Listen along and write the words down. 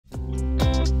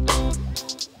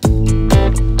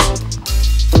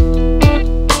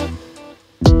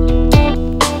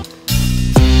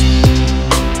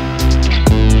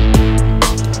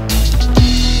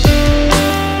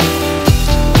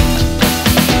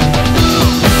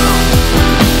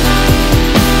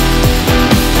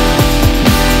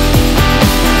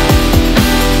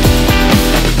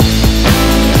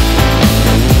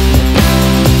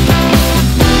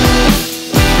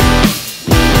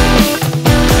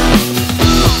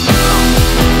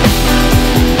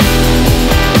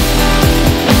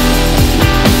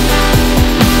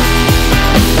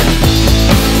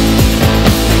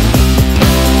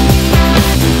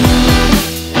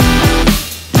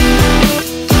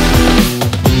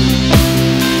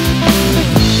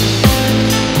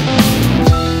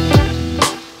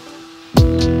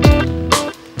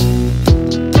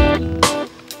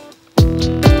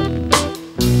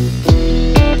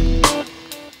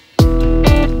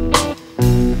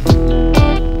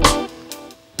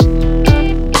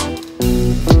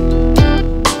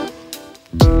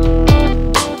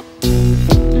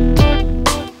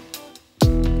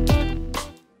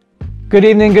Good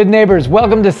evening, good neighbors.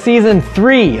 Welcome to Season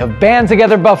 3 of Band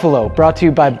Together Buffalo, brought to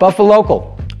you by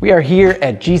Buffalocal. We are here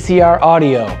at GCR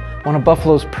Audio, one of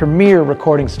Buffalo's premier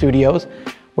recording studios,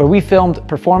 where we filmed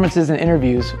performances and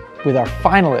interviews with our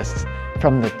finalists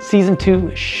from the Season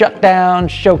 2 Shutdown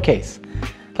Showcase.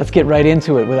 Let's get right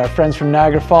into it with our friends from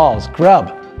Niagara Falls,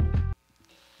 Grub.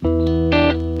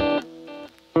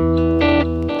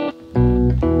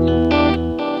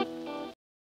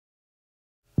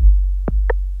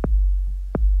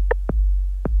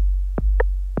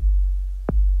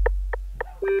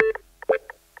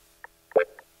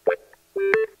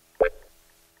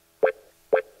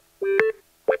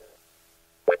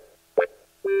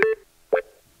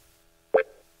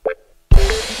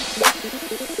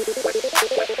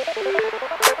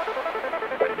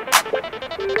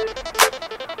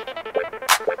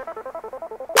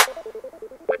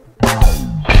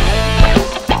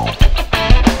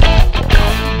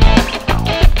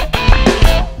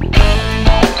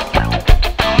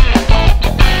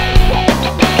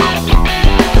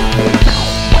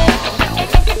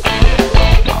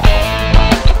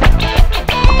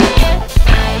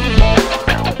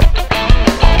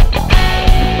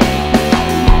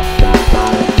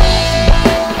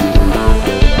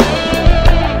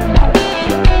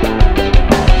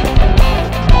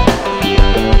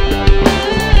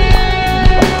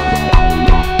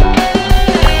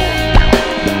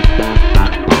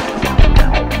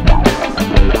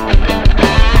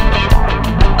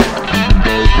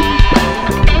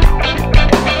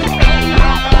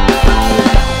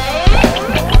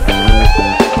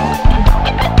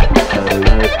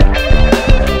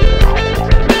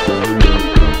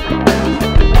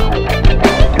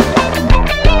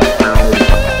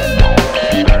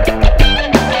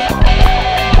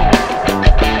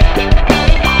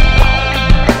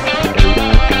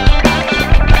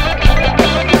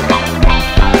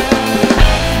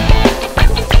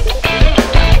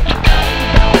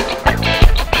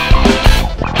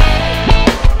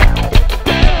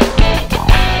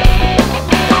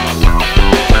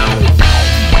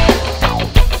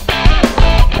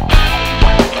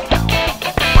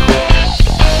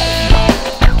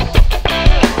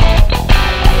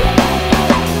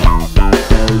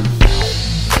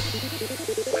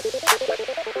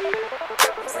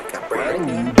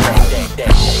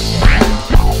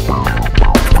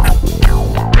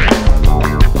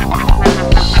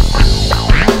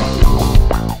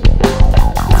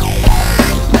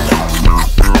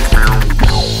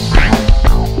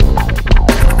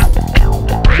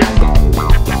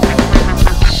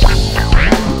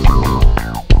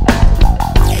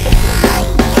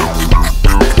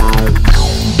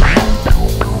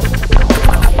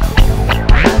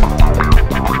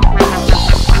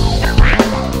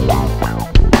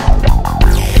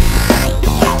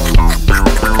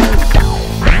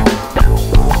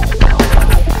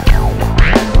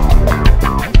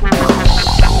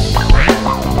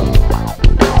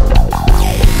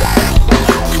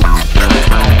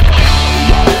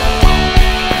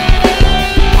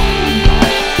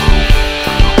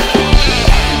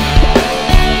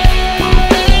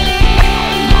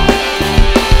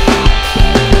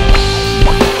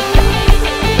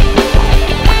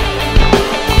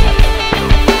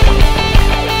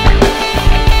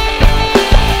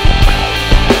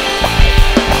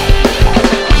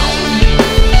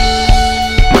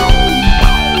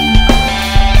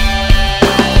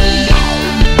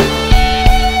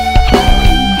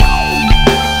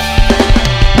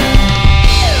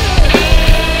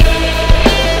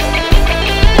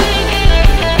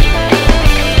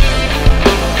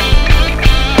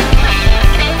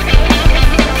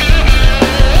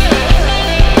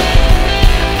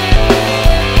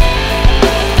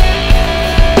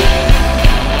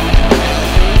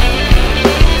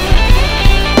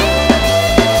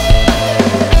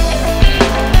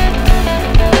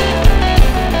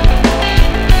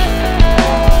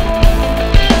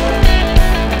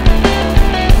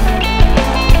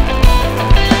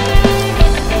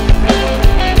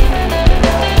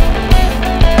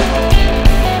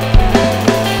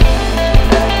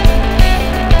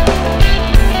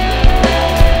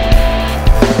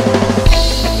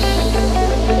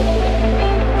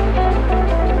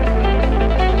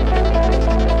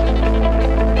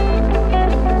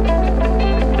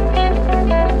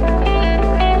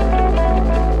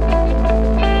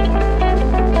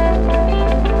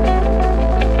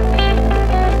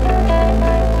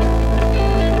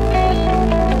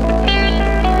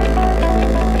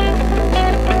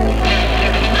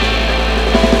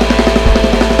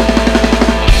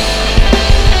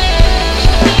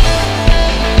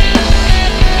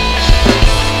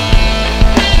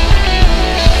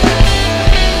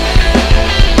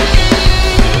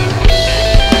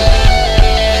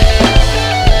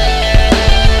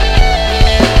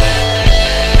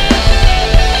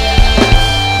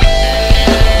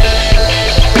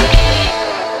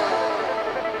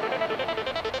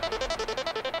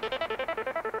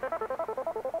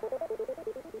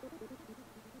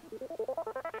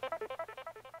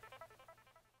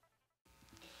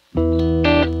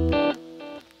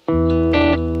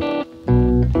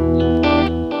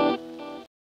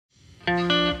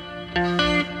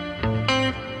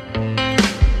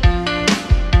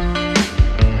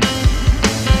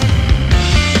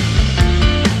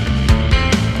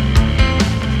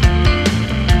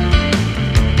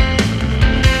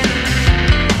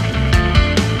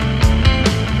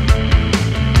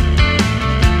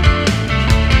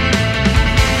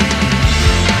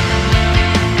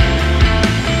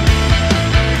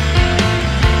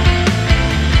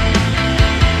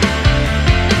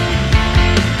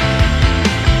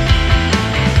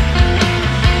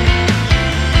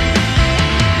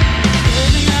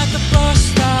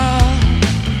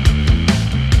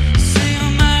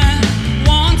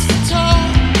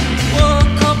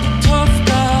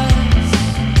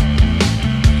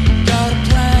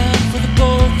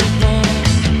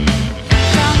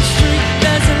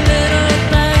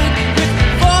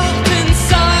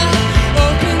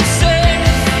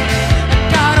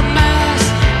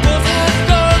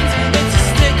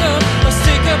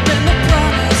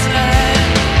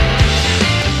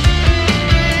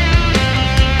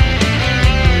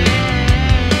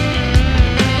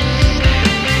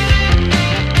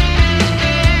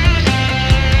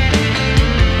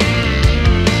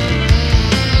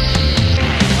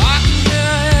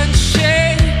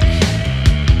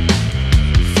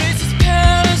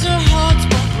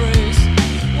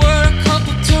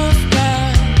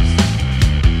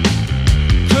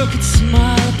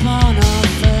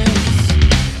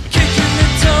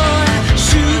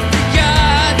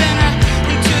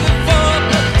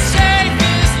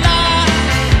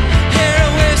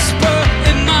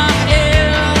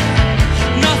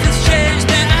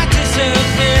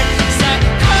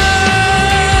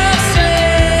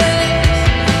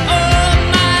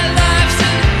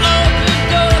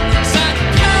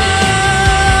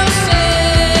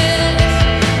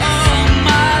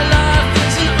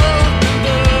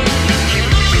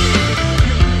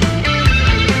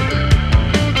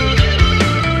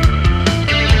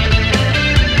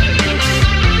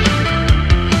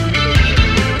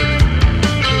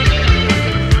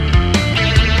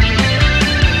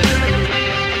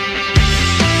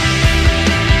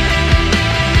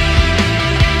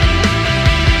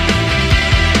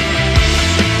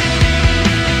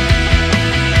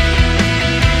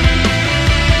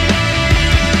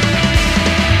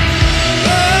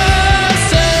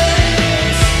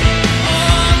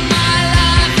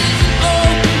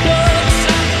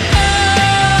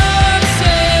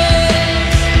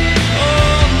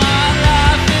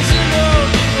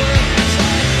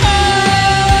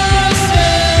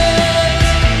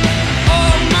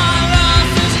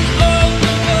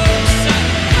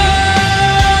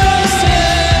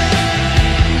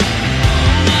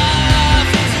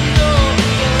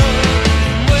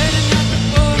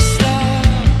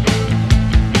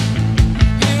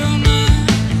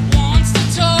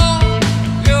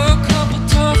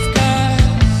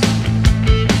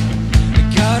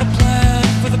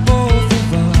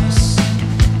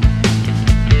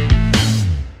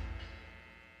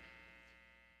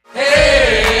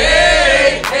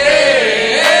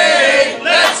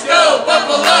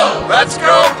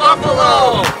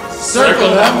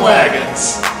 circle them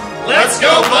wagons. Let's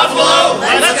go Buffalo,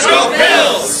 let's go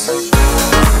Bills!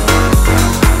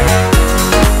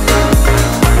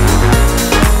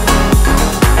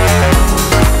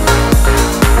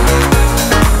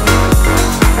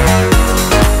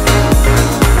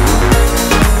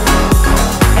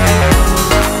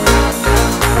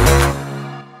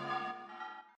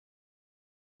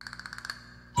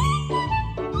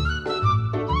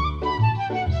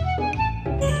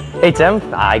 Hey Tim,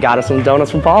 I got us some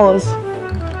donuts from Paula's.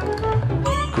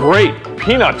 Great,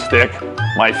 peanut stick,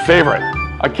 my favorite.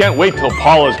 I can't wait till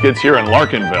Paula's gets here in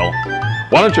Larkinville.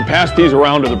 Why don't you pass these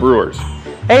around to the brewers?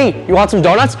 Hey, you want some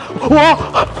donuts? Whoa!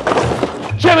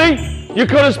 Jimmy, you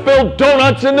could have spilled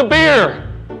donuts in the beer.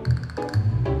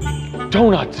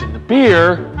 Donuts in the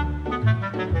beer?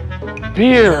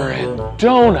 Beer and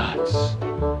donuts.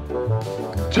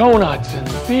 Donuts and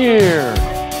beer.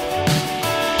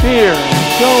 Beer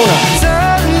and donuts.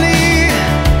 Suddenly,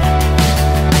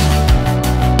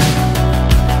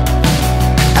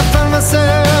 I found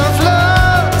myself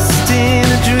lost in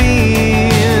a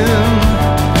dream,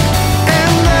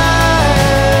 and I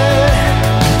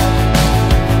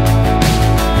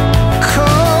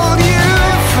called you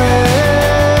friend.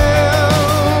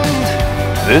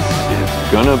 This is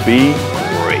gonna be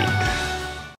great.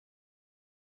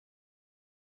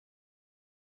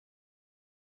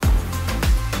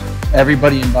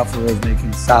 Everybody in Buffalo is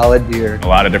making solid beer. A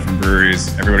lot of different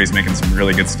breweries. Everybody's making some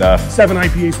really good stuff. 7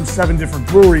 IPAs from 7 different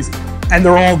breweries, and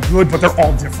they're all good, but they're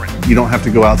all different. You don't have to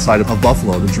go outside of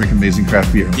Buffalo to drink amazing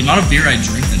craft beer. The amount of beer I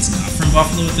drink that's not from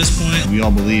Buffalo at this point. We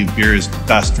all believe beer is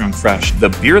best drunk fresh. The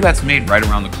beer that's made right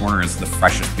around the corner is the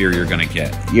freshest beer you're gonna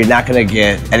get. You're not gonna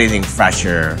get anything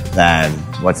fresher than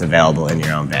what's available in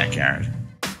your own backyard.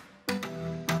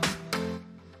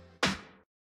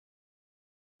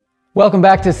 Welcome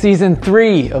back to Season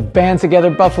 3 of Band Together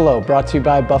Buffalo, brought to you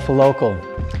by Buffalocal.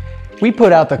 We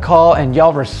put out the call and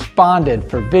y'all responded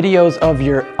for videos of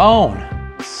your own.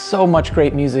 So much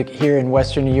great music here in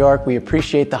Western New York. We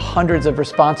appreciate the hundreds of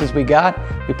responses we got.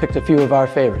 We picked a few of our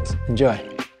favorites. Enjoy.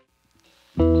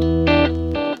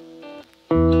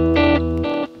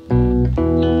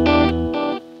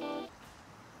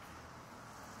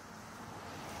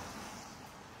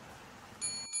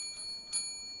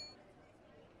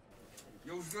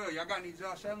 Yo, what's good? Y'all got any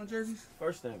Josh Allen jerseys?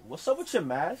 First thing, what's up with your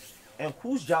mask? And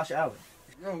who's Josh Allen?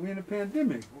 Yo, we in the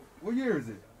pandemic. What year is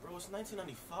it? Bro, it's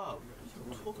 1995. What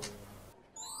are you talking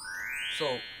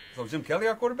about? So Jim Kelly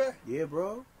our quarterback? Yeah,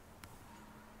 bro.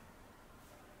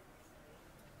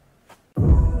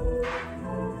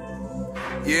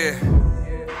 Yeah.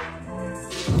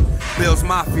 Bills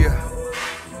Mafia.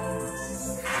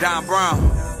 Don Brown.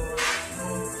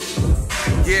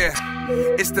 Yeah.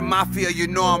 It's the Mafia, you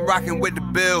know I'm rocking with the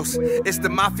Bills. It's the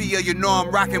Mafia, you know I'm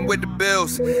rocking with the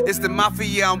Bills. It's the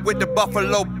Mafia, I'm with the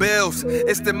Buffalo Bills.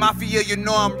 It's the Mafia, you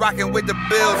know I'm rocking with the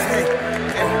Bills. Hey,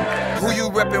 hey. Who you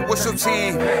reppin', what's your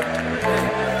team?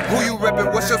 Who you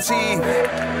reppin', what's your team?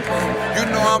 You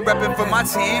know I'm reppin' for my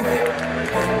team.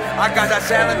 I got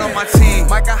Josh Allen on my team.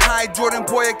 Micah Hyde, Jordan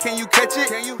Poyer, can you catch it?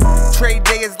 Can you? Trade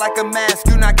day is like a mask,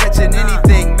 you not catching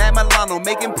anything. Matt Milano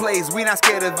making plays, we not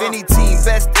scared of any team.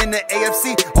 Best in the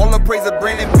AFC, all the praise of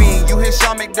Brandon Bean. You hear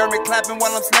Sean McDermott clapping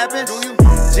while I'm snapping? Do you?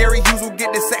 Jerry Hughes will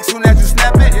get the sack soon as you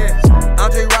snap it. Yeah.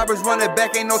 Andre Roberts running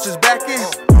back, ain't no just backing.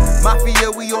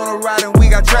 Mafia, we on a ride and we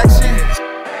got traction.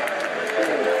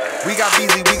 We got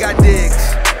Beasley, we got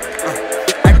Diggs.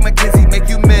 McKenzie make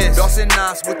you miss. Dawson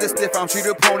Knox with the stiff arm, treat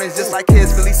opponents just like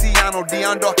his. Feliciano,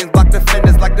 Deion Dawkins block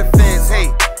defenders like the fence.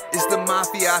 Hey, it's the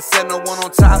Mafia. I said no one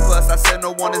on top of us. I said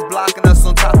no one is blocking us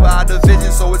on top of our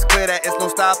division, so it's clear that it's no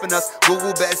stopping us.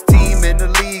 Google best team in the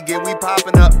league and we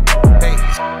popping up. Hey,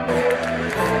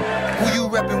 who you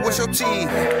reppin'? What's your team?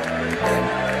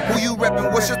 Who you reppin'?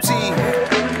 What's your team?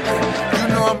 You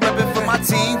know I'm reppin' for my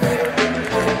team.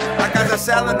 I got Josh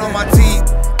Allen on my team.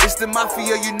 It's the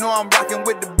Mafia, you know I'm rockin'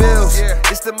 with the Bills.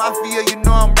 It's the Mafia, you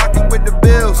know I'm rockin' with the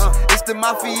Bills. It's the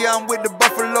Mafia, I'm with the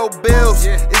Buffalo Bills.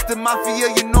 It's the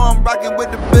Mafia, you know I'm rockin' with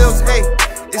the Bills. Hey,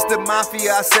 it's the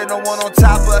Mafia, I said no one on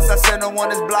top of us. I said no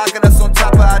one is blocking us on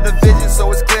top of our division,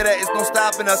 so it's clear that it's no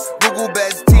stopping us. Google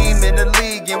best team in the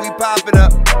league and we poppin'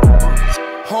 up.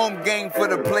 Home game for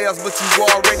the playoffs, but you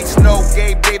already know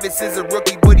Gabe Davis is a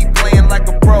rookie, but he playing like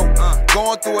a pro.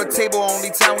 Going through a table, only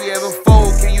time we ever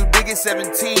fold. Can you dig it?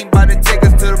 17, about to take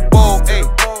us to the bowl. Hey,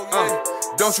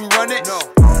 don't you run it? No.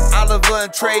 Oliver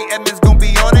and Trey Edmonds gon'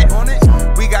 be on it.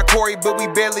 We got Corey, but we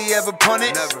barely ever punt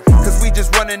it. Cause we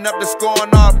just running up the score on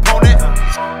our opponent.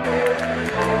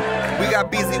 We got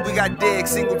got Beasley, we got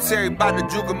Diggs. Singletary, bout to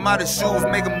juke him out of shoes,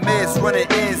 make him miss. Running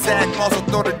in, Zach, also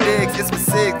throw the digs. It's for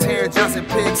Sig, Terrence Johnson,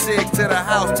 pick six to the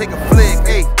house, take a flick.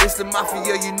 Hey, it's the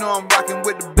Mafia, you know I'm rocking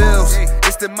with the Bills.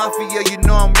 It's the Mafia, you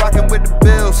know I'm rocking with the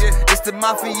Bills. It's the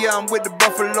Mafia, I'm with the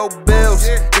Buffalo Bills.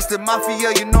 It's the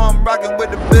Mafia, you know I'm rocking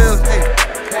with the Bills. Hey,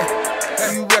 hey,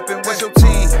 who you reppin'? What's your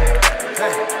team?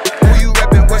 Hey, who you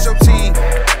reppin'? What's your team?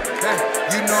 Hey,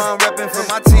 you know I'm reppin' for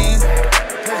my team.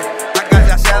 Hey, I got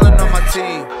Josh Allen on my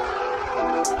team.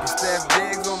 Steph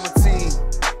Diggs on my team.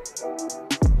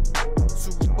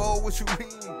 Super Bowl, what you mean?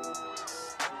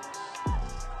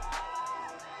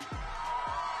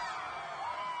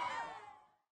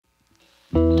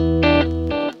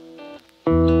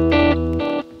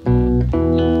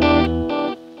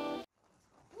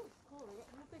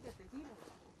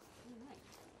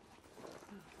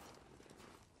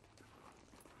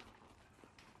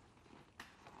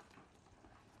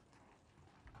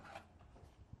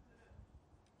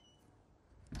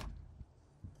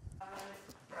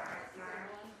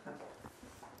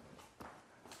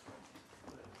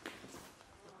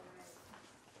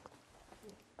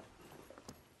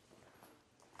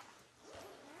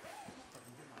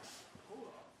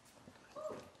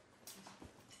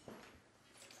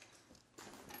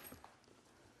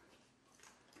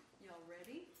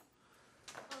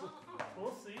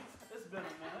 We'll see. It's been a minute.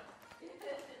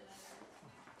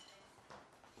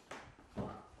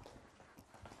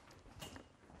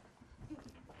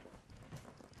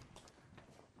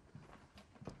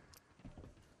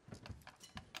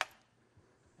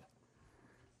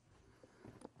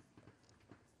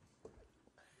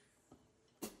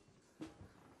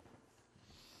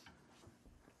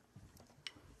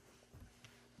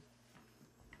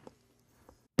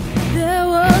 There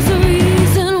was a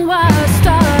reason why I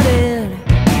started,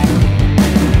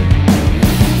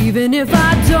 even if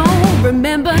I don't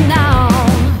remember now.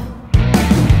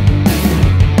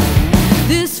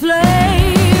 This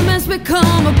flame has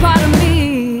become a part of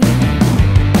me.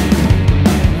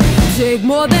 Take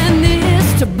more than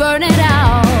this to burn it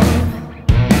out.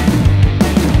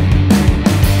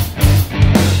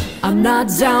 I'm not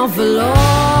down for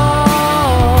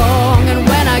long, and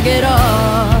when I get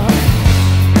up,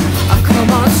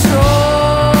 come on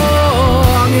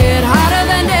strong, hit harder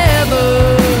than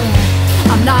ever.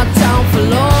 I'm not down for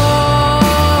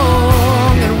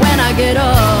long, and when I get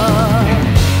up,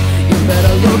 you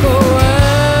better look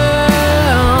around,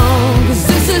 'cause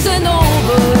this isn't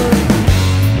over.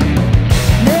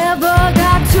 Never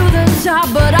got to the top,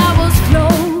 but I was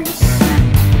close.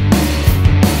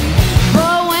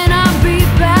 But when I beat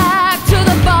back to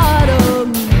the bottom,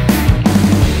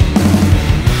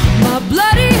 my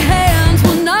bloody hands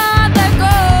will not let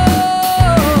go.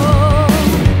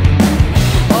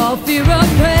 All fear of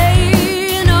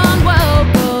pain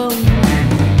unwelcome.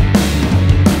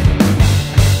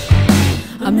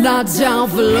 I'm not down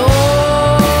for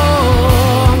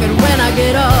long, and when I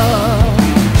get up,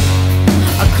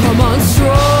 I come on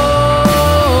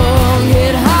strong,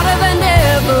 hit harder than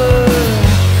ever.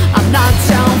 I'm not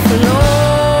down for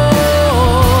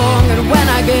long, and when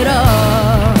I get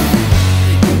up,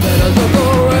 you better look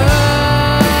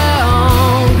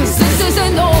around, 'cause this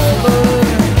isn't over.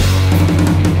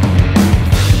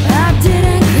 I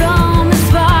didn't come this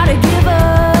far to give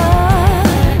up.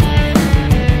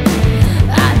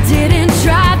 I didn't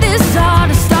try this hard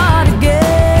to start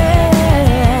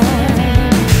again.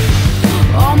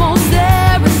 Almost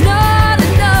there,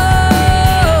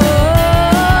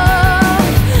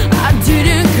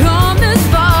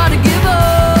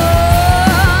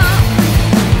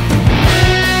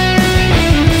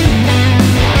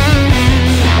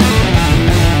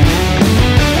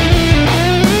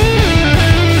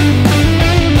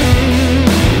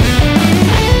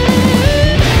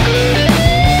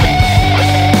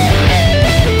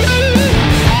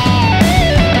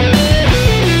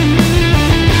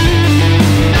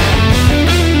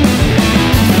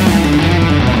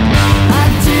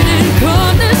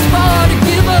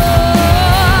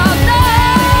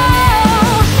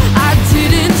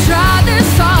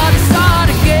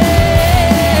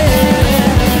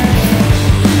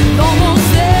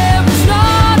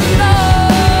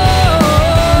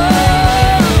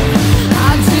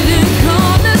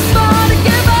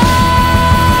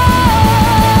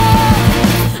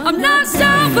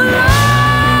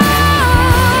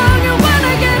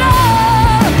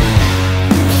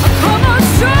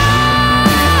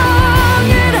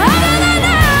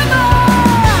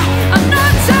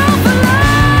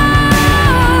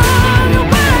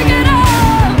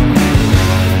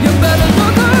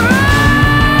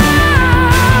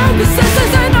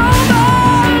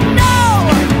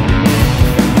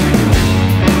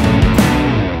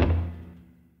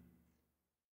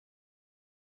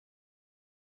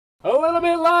 A little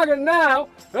bit longer now,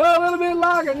 a little bit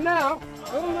longer now,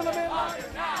 a little bit longer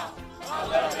now, a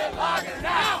little bit longer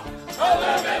now, a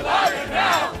little bit longer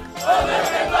now, a little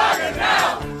bit longer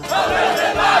now, a little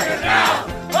bit longer now,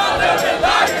 a little bit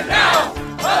longer now,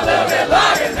 a little bit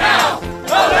longer now,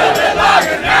 a little bit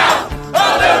longer now,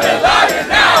 a little bit longer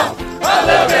now, a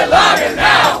little bit longer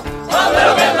now, a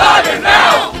little bit longer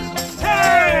now.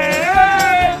 Hey,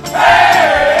 hey,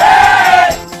 hey,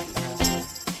 hey.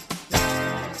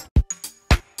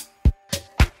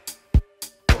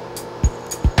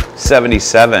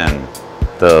 77,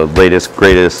 the latest,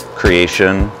 greatest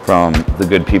creation from the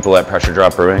good people at Pressure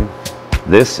Drop Brewing.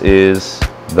 This is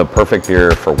the perfect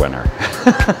beer for winter.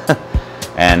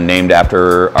 And named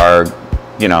after our,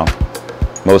 you know,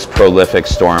 most prolific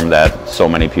storm that so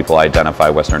many people identify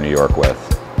Western New York with.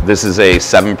 This is a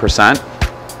 7%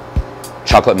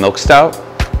 chocolate milk stout.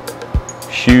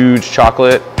 Huge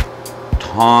chocolate,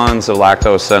 tons of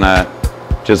lactose in it.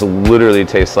 Just literally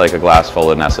tastes like a glass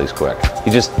full of Nestle's Quick.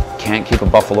 You just can't keep a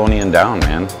Buffalonian down,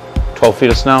 man. 12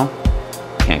 feet of snow,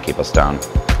 can't keep us down.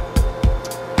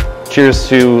 Cheers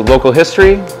to local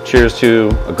history, cheers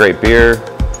to a great beer,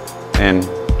 and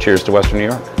cheers to Western New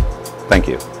York. Thank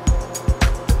you.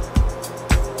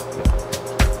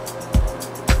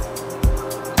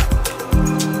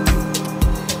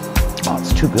 Oh,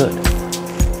 it's too good.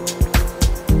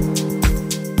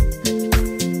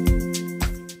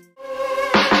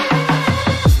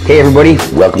 Hey everybody,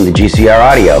 welcome to GCR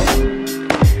Audio.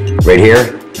 Right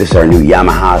here, this is our new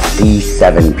Yamaha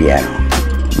C7 piano.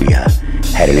 We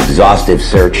had an exhaustive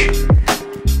search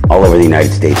all over the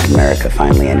United States of America,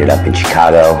 finally ended up in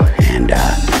Chicago, and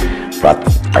brought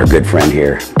our good friend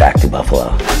here back to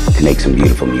Buffalo to make some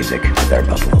beautiful music with our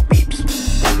Buffalo peeps.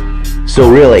 So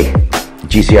really,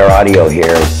 GCR Audio here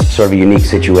is sort of a unique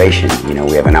situation. You know,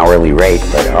 we have an hourly rate,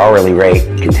 but our hourly rate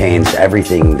contains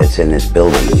everything that's in this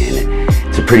building, and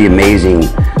it's a pretty amazing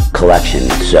collection.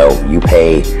 So you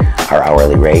pay our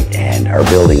hourly rate, and our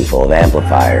building full of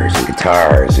amplifiers and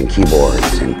guitars and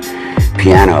keyboards and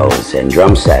pianos and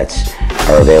drum sets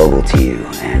are available to you.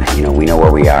 And you know, we know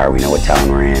where we are, we know what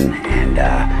town we're in, and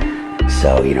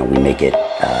so you know, we make it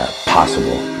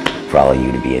possible for all of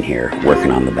you to be in here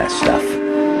working on the best stuff,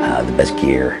 the best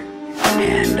gear,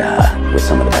 and with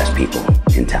some of the best people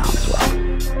in town as well.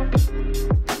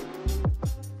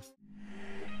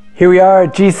 Here we are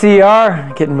at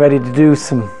GCR, getting ready to do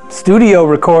some studio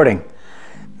recording.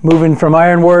 Moving from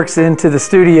Ironworks into the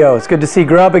studio. It's good to see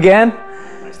Grub again.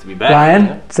 Nice to be back.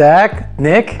 Ryan, Zach,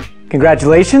 Nick,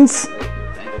 congratulations.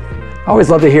 I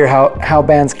always love to hear how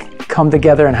bands come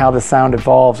together and how the sound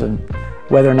evolves and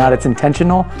whether or not it's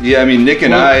intentional. Yeah, I mean, Nick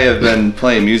and I have been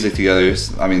playing music together.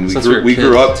 I mean, we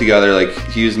grew up together. Like,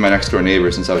 he was my next door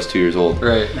neighbor since I was 2 years old.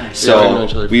 Right. Nice. So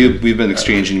yeah, we've been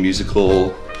exchanging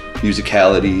musicality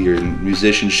or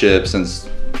musicianship since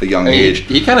a young age.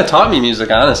 He kind of taught me music,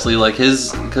 honestly, like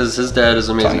because his dad is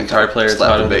an amazing guitar player,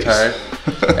 taught him guitar.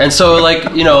 And so, like,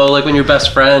 you know, like when your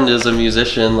best friend is a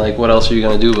musician, like what else are you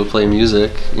gonna do but play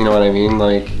music? You know what I mean?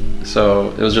 Like,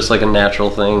 so it was just like a natural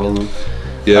thing. And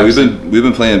yeah, we've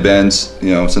been playing bands,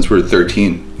 you know, since we were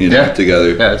 13, you know,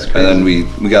 together. Yeah, it's crazy. And then we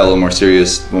got a little more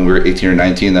serious when we were 18 or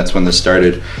 19. That's when this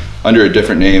started, under a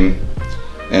different name.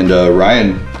 And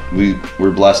Ryan, we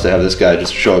were blessed to have this guy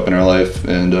just show up in our life,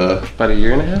 and about a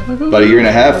year and a half ago? About a year and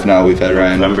a half now we've had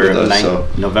Ryan with us,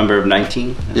 November of 19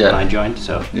 is when I joined,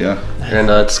 so. Yeah. And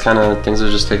it's kind of, things have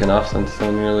just taken off since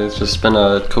then, really. It's just been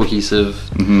a cohesive,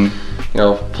 you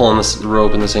know, pulling this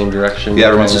rope in the same direction. Yeah,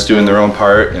 everyone's just doing their own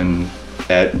part and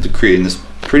creating this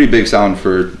pretty big sound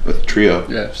for a trio.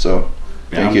 Yeah. So,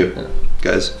 thank you,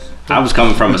 guys. I was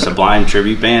coming from a Sublime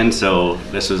tribute band, so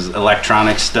this was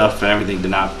electronic stuff and everything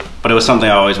but it was something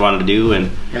I always wanted to do,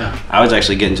 and I was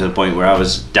actually getting to the point where I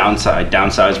was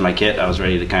downsized my kit. I was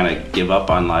ready to kind of give up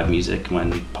on live music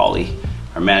when Paulie,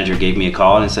 our manager, gave me a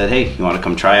call and said, "Hey, you want to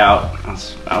come try out?"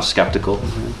 I was skeptical.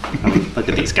 I mean, look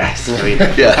at these guys. I mean,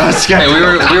 I was skeptical. Hey, we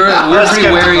were pretty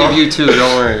wary of you too.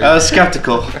 Don't worry. I was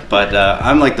skeptical, but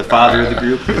I'm like the father of the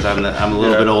group because I'm a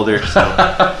little bit older. So,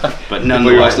 but none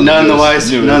the wiser.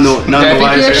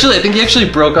 I think he actually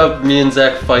broke up me and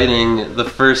Zach fighting at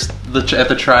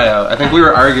the tryout. I think we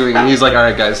were arguing, and he's like, "All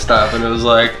right, guys, stop," and it was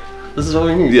like, this is what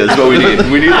we need. Yeah, this is what we need.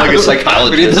 We need like a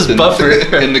psychologist. We need this buffer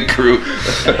in the group.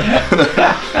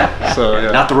 So,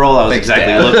 yeah. Not the role I was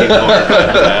exactly looking for.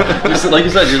 But, like you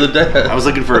said, you're the dad. I was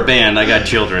looking for a band. I got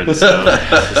children, so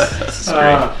this is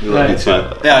great. We love you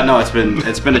too. Yeah, no, it's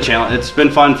been a challenge. It's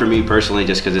been fun for me personally,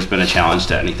 just because it's been a challenge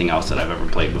to anything else that I've ever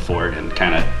played before, and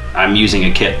I'm using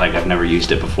a kit like I've never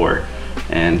used it before,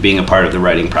 and being a part of the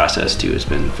writing process too has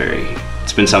been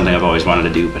it's been something I've always wanted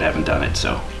to do but haven't done it.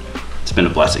 So it's been a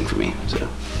blessing for me. So.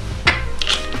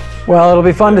 Well, it'll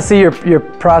be fun to see your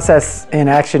process in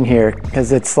action here,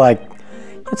 because it's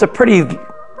a pretty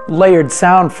layered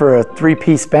sound for a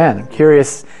 3-piece band. I'm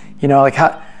curious, you know, like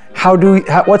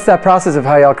what's that process of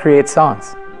how y'all create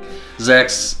songs?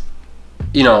 Zach's,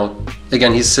 you know,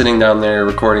 again, he's sitting down there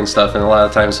recording stuff, and a lot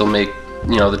of times he'll make,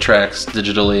 you know, the tracks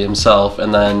digitally himself,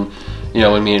 and then, you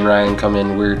know, when me and Ryan come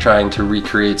in, we're trying to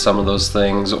recreate some of those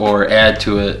things or add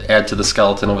to the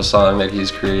skeleton of a song that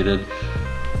he's created.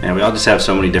 And we all just have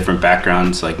so many different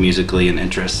backgrounds, like musically and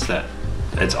interests, that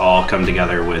it's all come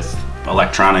together with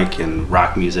electronic and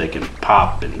rock music and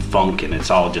pop and funk, and it's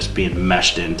all just being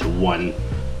meshed into one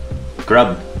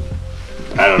Grub.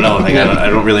 I don't know, like, I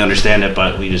don't really understand it,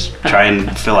 but we just try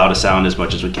and fill out a sound as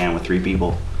much as we can with 3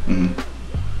 people.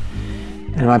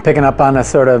 Mm-hmm. Am I picking up on a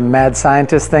sort of mad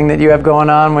scientist thing that you have going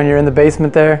on when you're in the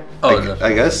basement there? Oh,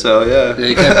 I guess so, yeah.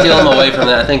 You can't peel him away from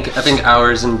that. I think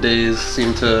hours and days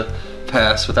seem to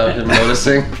pass without him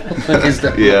noticing when he's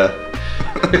done. Yeah.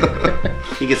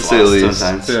 He gets lost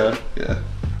sometimes. Yeah.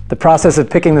 The process of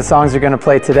picking the songs you're going to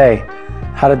play today,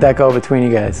 how did that go between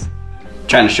you guys?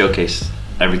 Trying to showcase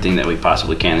everything that we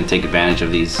possibly can and take advantage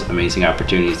of these amazing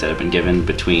opportunities that have been given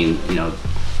between, you know,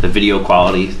 the video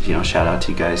quality. You know, shout out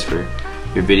to you guys for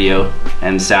your video,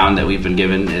 and sound that we've been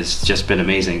given has just been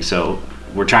amazing. So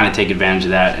we're trying to take advantage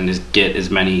of that and just get as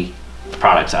many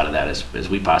products out of that as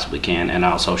we possibly can, and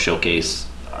also showcase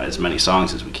as many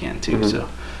songs as we can too. Mm-hmm. So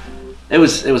it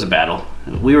was a battle.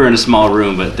 We were in a small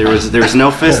room, but there was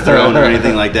no fist thrown or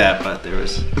anything like that. But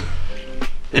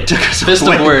it took us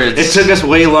It took us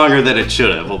way longer than it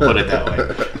should have. We'll put it that way,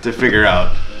 to figure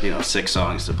out, you know, 6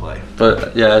 songs to play.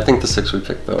 But yeah, I think the 6 we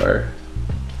picked though are.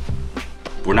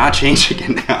 We're not changing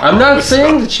it now. I'm not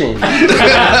saying to change it.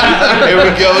 Here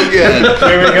we go again. That's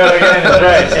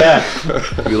right,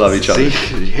 yeah. We love each other.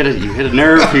 See, you hit a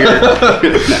nerve here.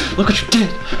 Look what you did.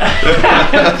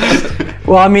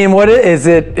 Well, I mean, what is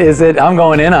it, I'm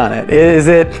going in on it. Is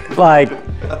it like,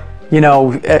 you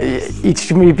know, each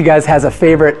of you guys has a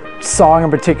favorite song in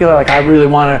particular? Like, I really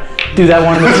want to do that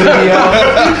one in the studio.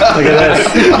 Look at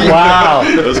this. Wow.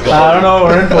 I don't know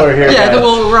what we're in for here. Yeah,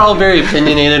 well, we're all very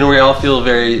opinionated, and we all feel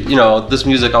very, you know, this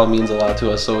music all means a lot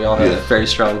to us, so we all have very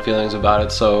strong feelings about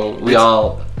it. So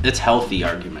it's healthy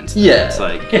arguments. Yeah. It's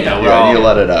like, you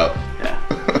let it out. Yeah.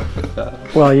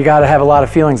 Well, you got to have a lot of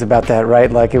feelings about that,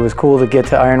 right? Like, it was cool to get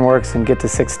to Ironworks and get to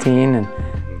 16, and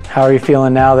how are you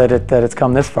feeling now that it's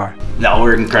come this far? No,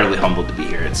 we're incredibly humbled to be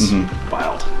here. It's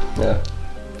wild. Yeah.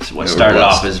 So what started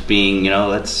off as being, you know,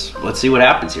 let's see what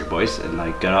happens here, boys, and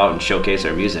like go out and showcase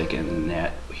our music, and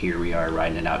here we are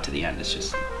riding it out to the end. It's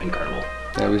just incredible.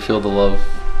 Yeah, we feel the love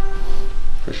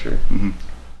for sure. Mm-hmm.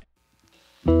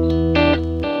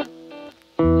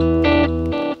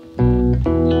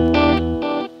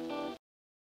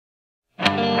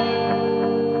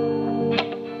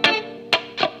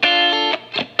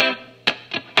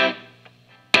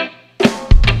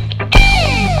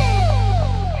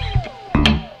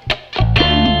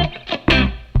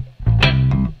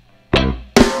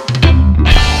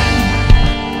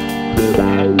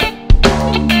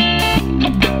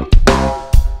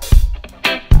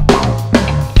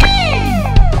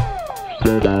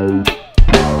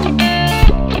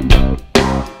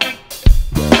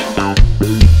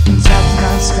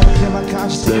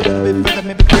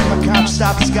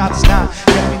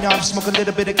 Smoke a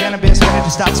little bit of cannabis, ready to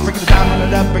stop, sprinkle it down, run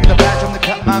it up, bring it back from the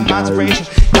cut, my mind's abrasion,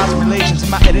 thoughts and relations, in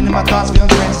my head and in my thoughts,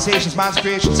 feelings, sensations, mind's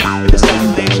creations, the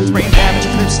speculations, brain damage,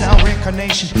 eclipse now,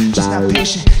 reincarnation, just not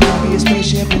patient, gotta be a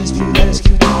spaceship, in this view that is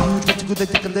cute, huge, but too good, they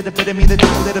take a little bit of me, they take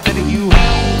a little bit of you.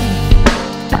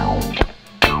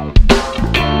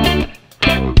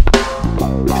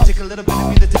 They take a little bit of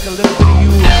me, they take a little bit of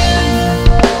you.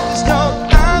 There's no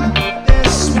time,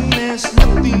 there's sweetness,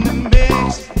 nothing that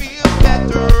makes it feel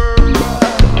better.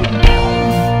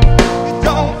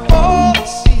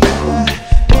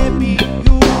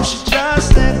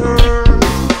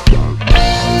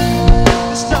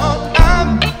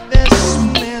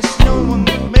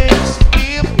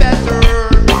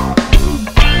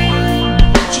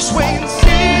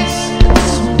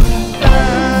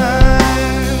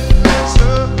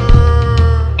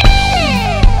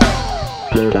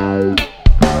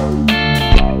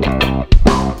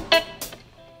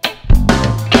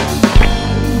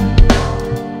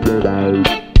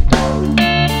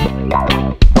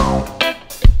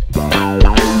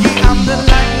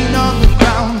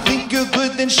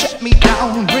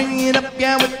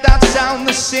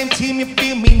 Same team, you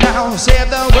feel me now. Save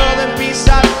the world and peace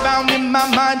I found in my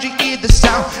mind. You hear the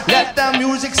sound. Let the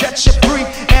music set you free,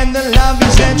 and the love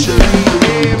is century.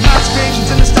 Yeah, my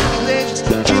creations and the speculations.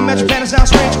 Geometric man, it sounds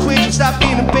strange. Equation, stop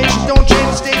being impatient. Don't change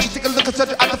the station. Take a look at such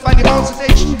a out to find your own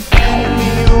sensation.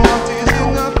 Anything you want is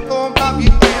enough for my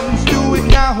hands. Do it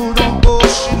now, don't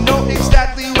bullshit. Know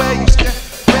exactly where you stand.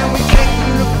 When we take a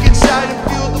look inside and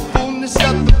feel the fullness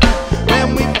of the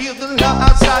man. When we feel the love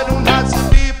outside, don't have to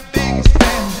be a biggest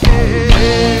fan.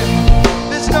 Yeah.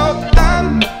 There's no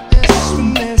time. This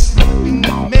when there's nothing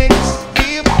that makes us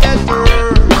feel better.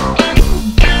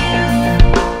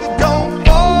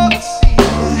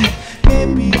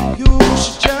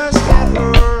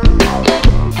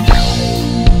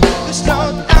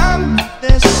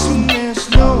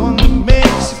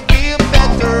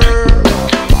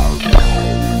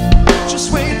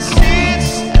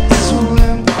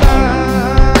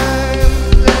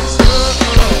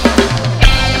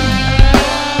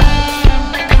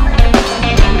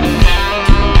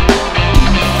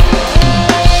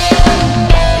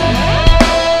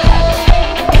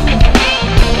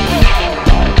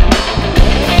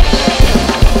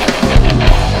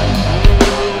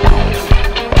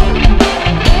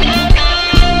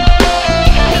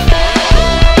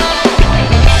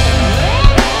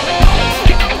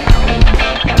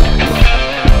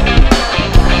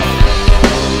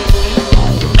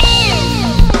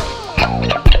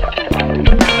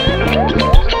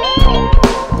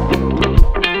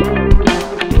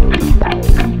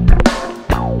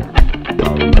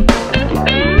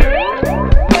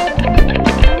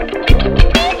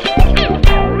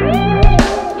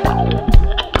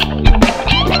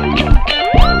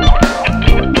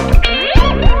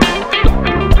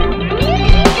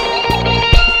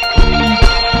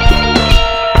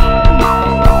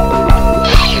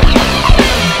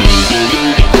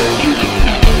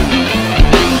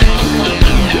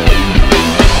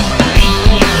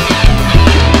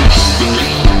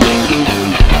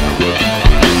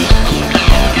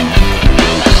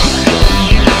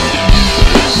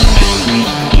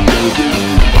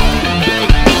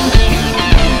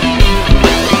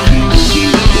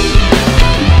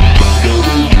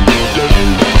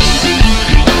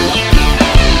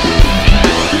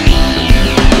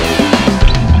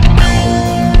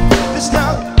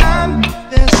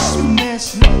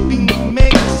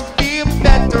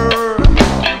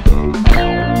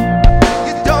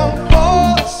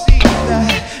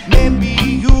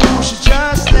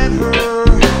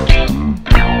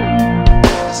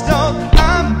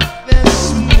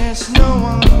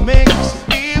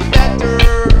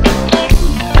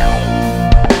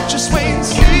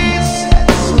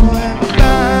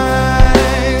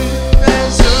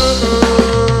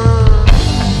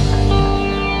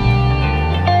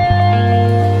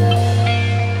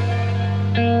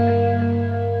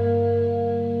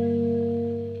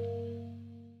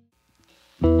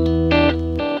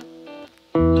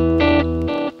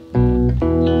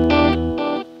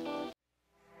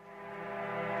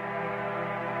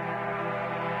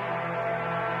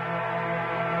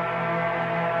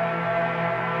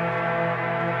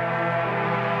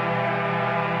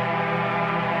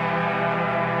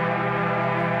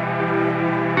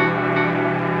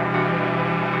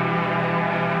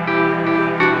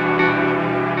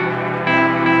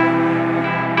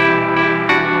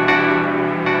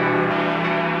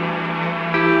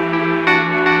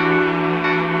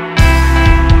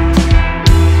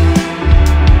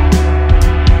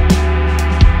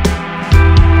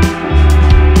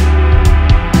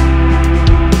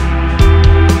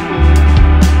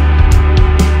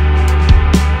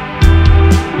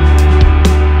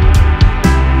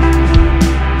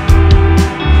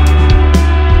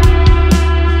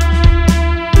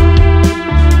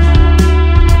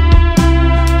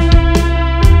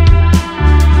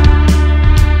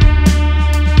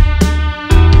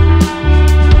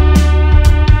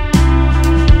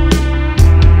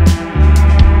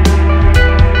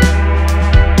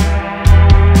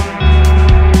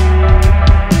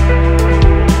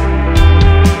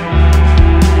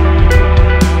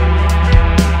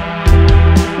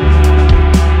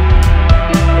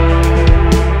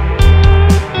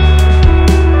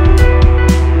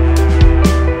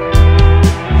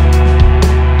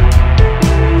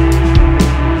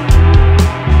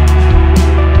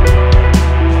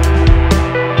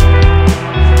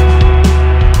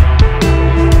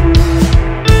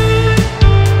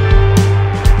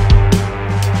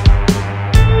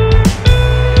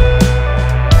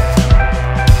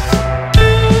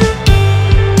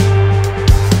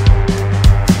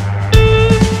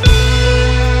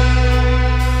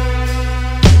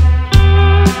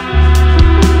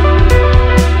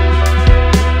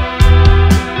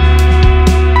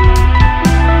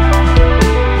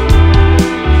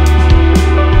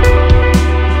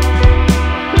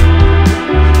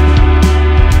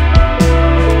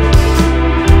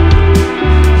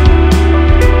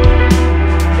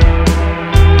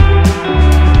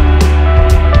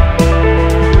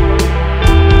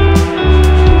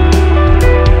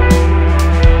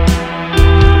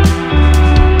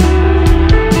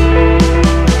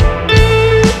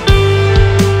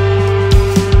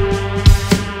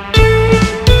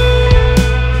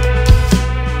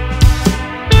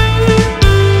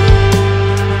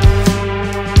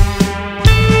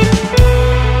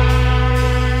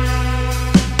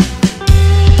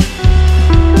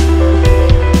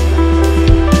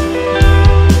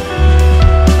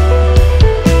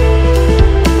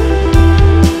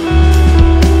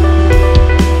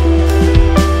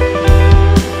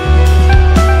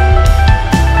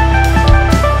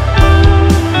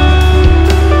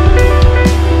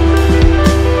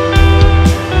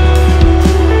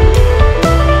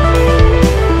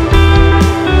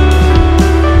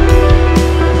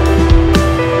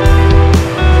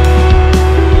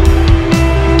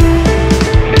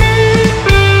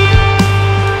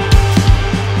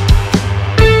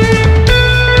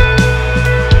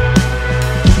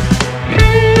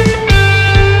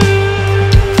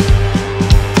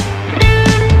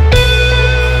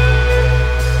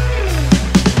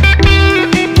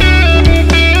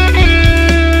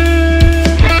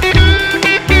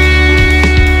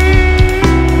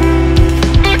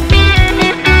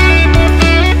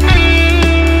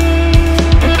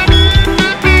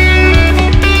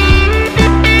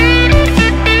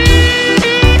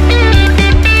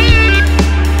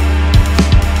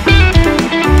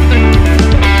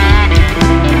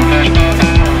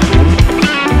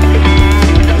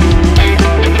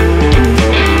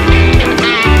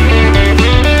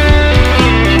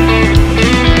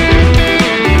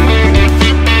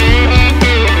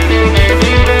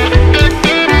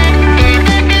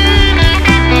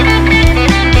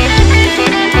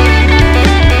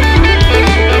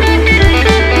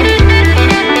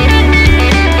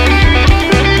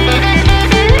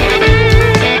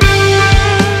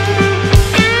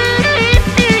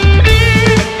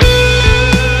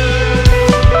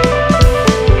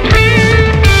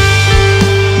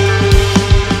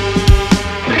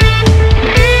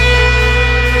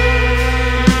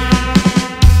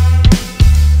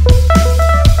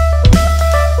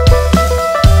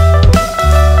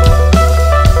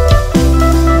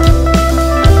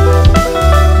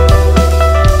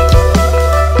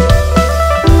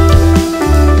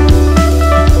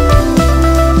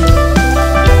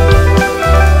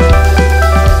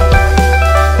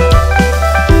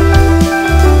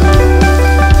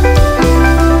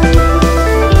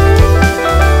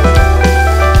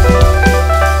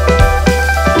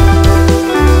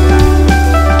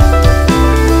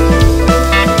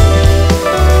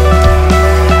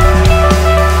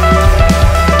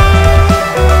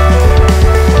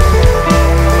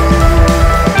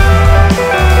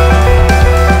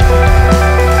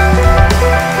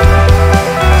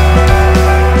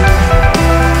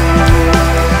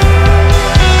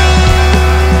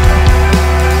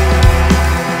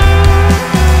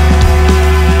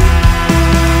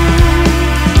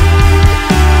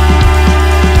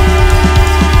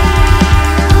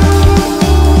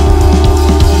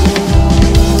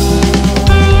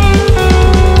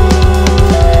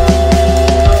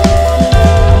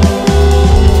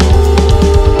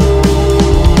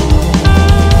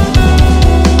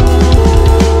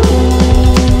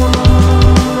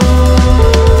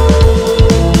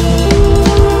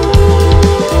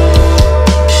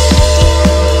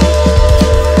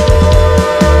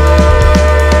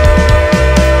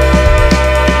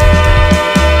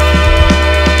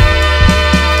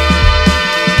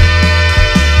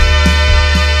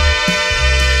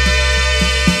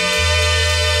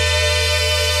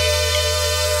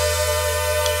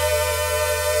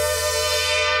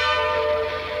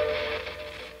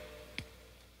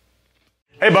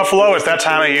 Hey Buffalo, it's that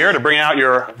time of year to bring out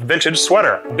your vintage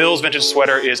sweater. Bill's Vintage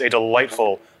Sweater is a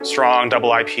delightful, strong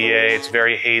double IPA. It's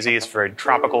very hazy, it's very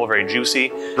tropical, very juicy.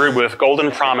 Brewed with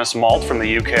Golden Promise malt from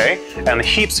the UK and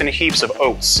heaps and heaps of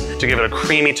oats to give it a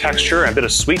creamy texture and a bit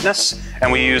of sweetness.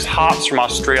 And we use hops from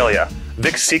Australia.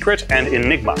 Vic's Secret and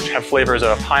Enigma, which have flavors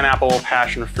of pineapple,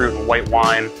 passion fruit, and white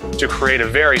wine to create a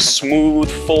very smooth,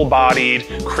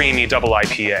 full-bodied, creamy double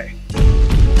IPA.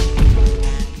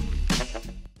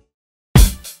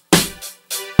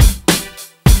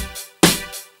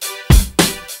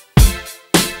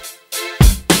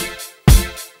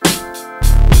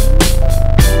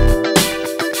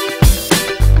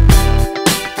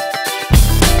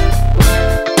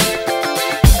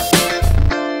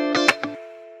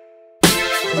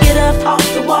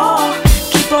 Off the wall,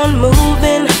 keep on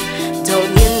moving. Don't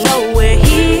you know we're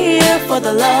here for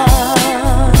the love?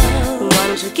 Why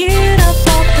don't you get up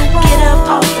off the wall? Get up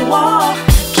off the wall,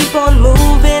 keep on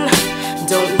moving.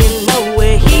 Don't you know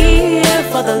we're here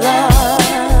for the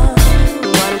love?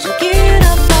 Why don't you get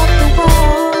up off the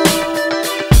wall?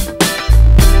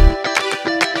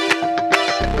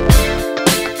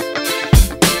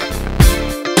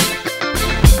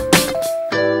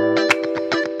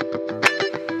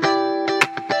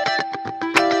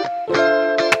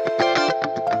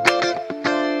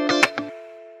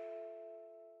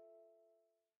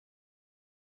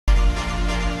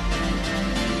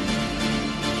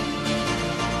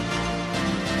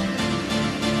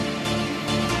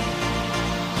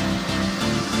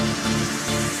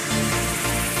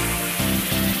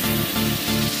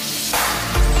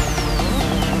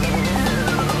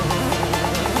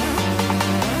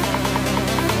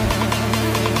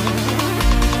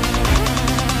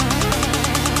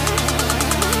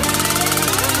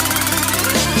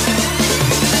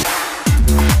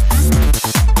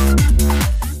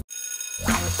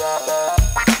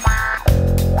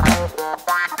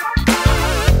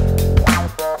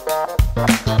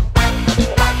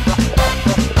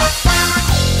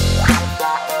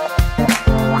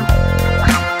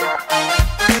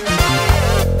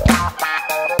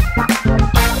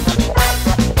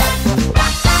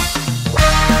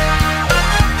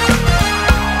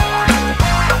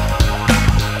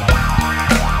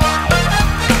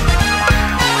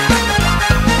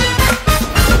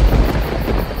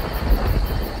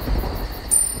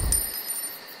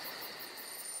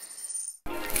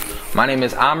 My name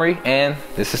is Omri, and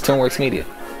this is Tunworks Media.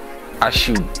 I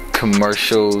shoot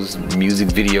commercials, music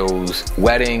videos,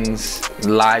 weddings,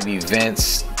 live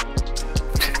events,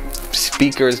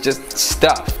 speakers, just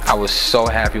stuff. I was so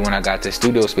happy when I got this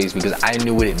studio space because I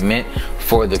knew what it meant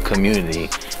for the community.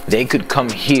 They could come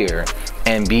here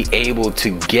and be able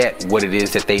to get what it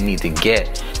is that they need to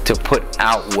get to put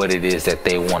out what it is that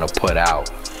they want to put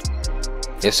out.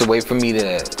 It's a way for me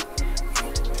to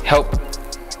help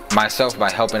myself by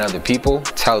helping other people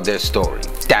tell their story.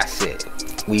 That's it.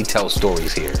 We tell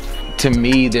stories here. To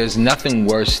me, there's nothing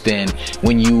worse than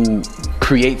when you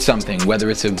create something, whether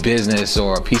it's a business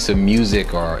or a piece of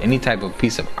music or any type of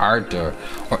piece of art or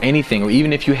anything, or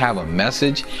even if you have a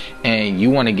message and you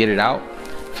want to get it out.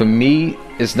 For me,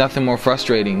 it's nothing more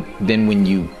frustrating than when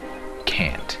you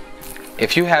can't.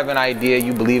 If you have an idea,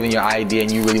 you believe in your idea, and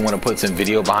you really want to put some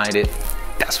video behind it,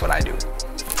 that's what I do.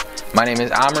 My name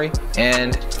is Omri,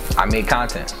 and I make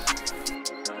content.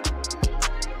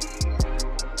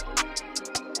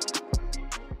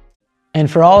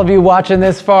 And for all of you watching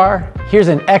this far, here's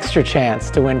an extra chance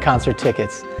to win concert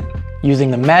tickets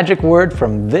using the magic word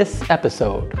from this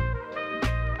episode.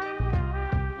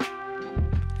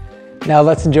 Now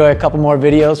let's enjoy a couple more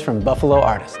videos from Buffalo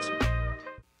artists.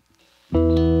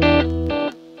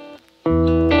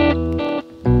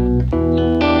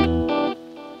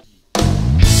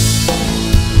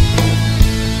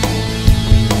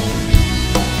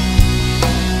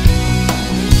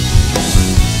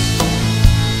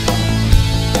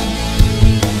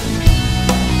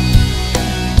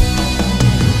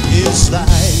 It's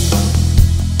life,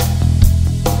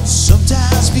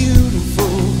 sometimes beautiful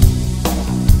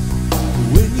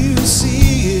when you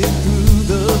see it through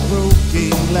the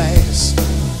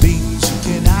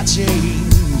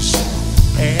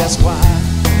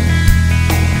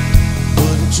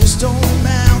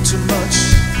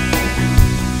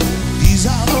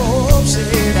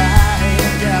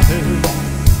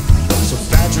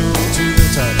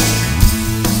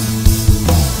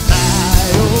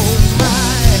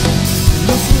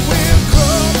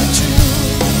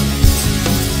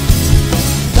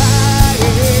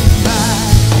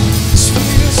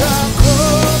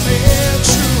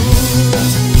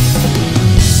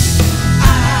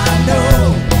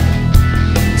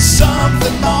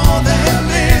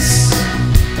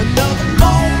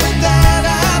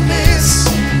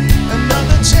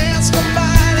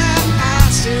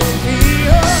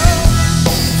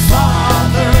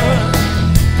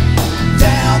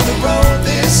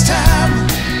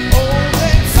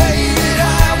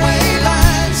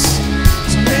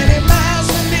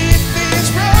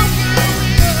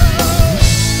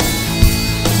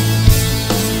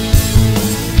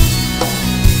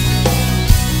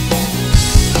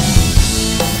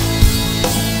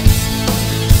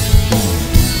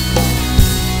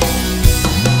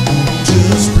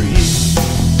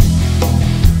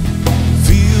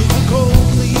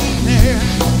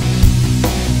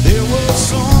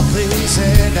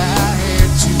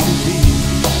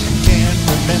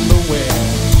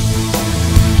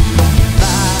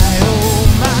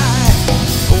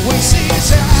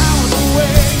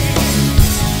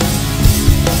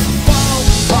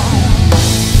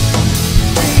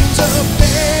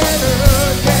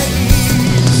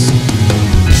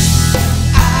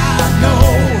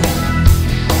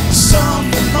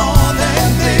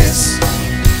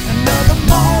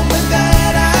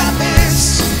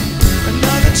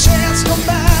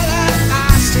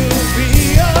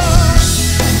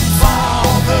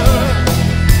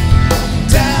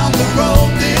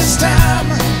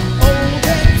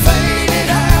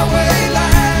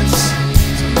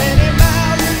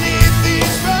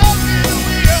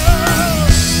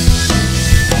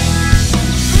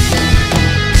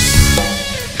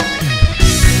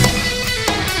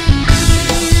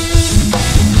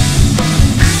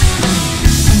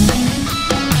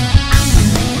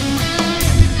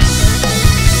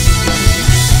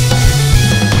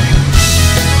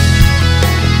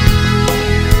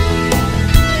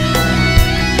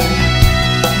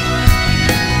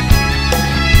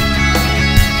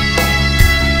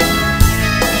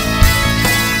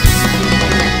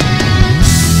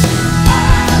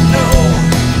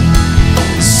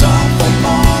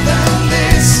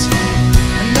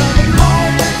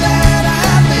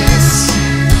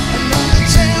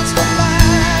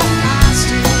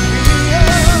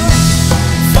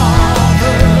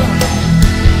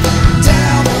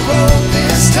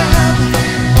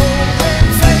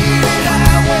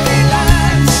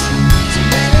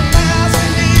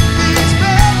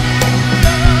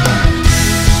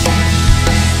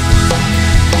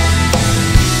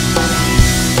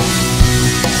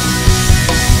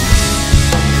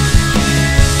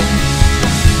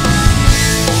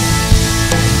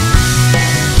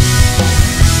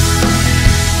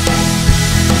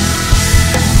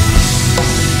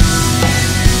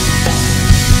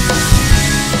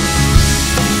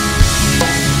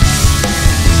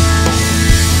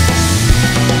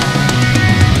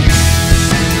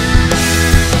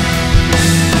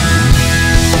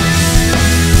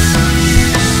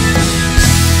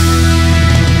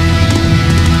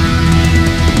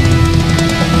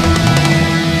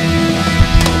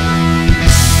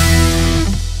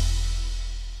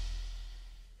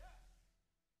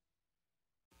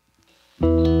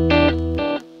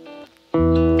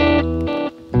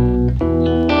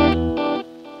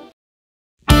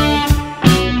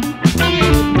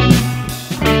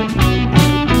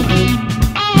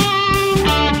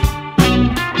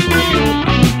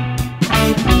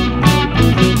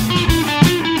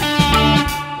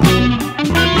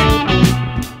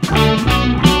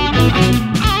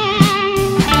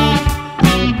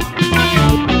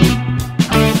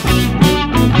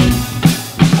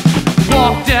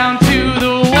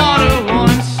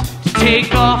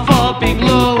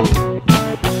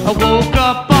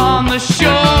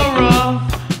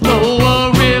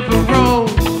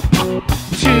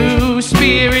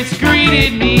spirits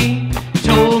greeted me,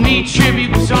 told me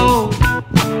tribute was owed.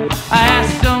 I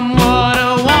asked them what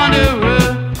a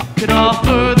wanderer could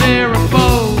offer their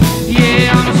abode.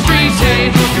 Yeah, I'm a street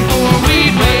sage looking for a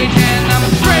weed wage, and I'm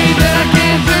afraid that I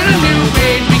can't turn a new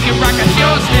page. We can rock out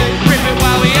your stick, rip it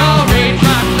while we all rage,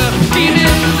 rock the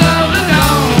demons of the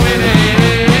dawn with it.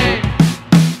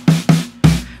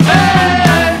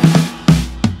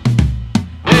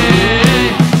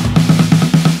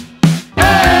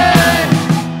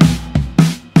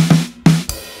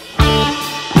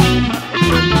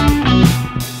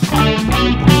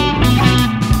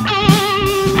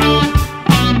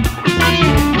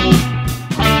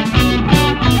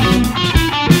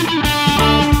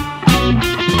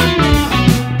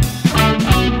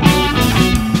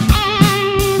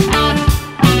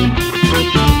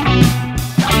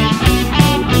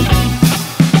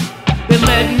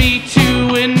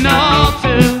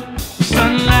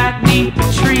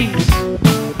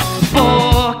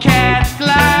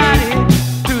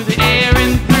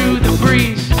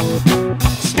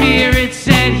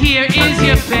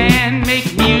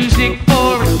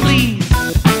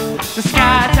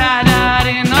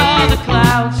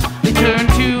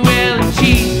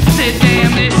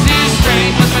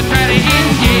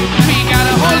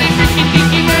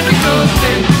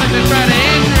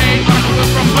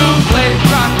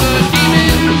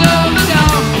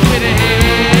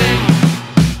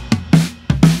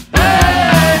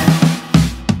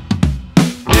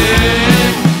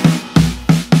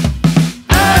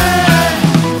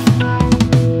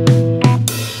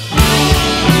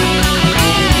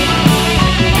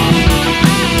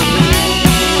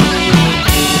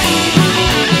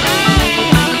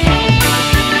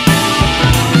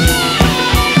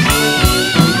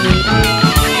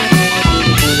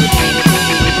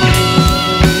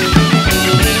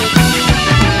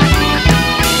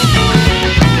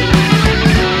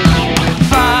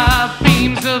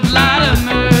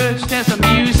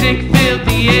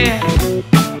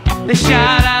 They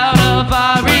shot out of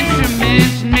our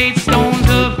instruments and made stones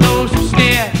of those who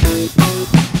stare.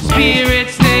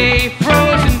 Spirits they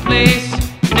froze in place,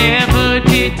 never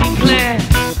did declare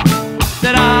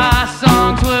that our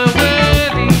songs were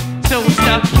worthy, so we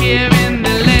stuck here in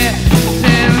the lair.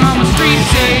 Said I'm a street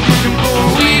sage looking for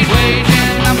a weed wage,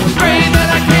 and I'm afraid that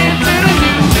I can't turn a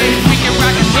new page. We can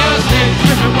rock and roll,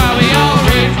 trip it while we all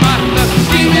rage, mock the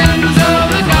demons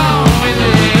of the dawn with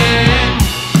it.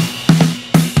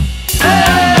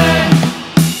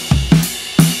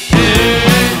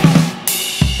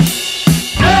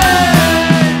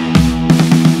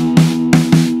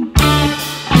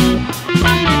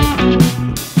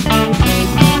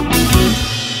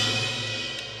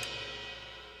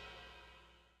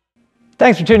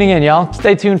 Thanks for tuning in, y'all.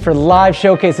 Stay tuned for live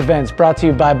showcase events brought to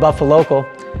you by Buffalocal.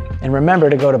 And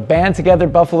remember to go to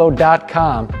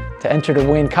bandtogetherbuffalo.com to enter to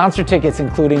win concert tickets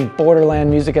including Borderland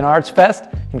Music and Arts Fest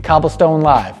and Cobblestone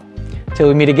Live. Till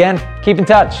we meet again, keep in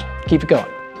touch. Keep it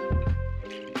going.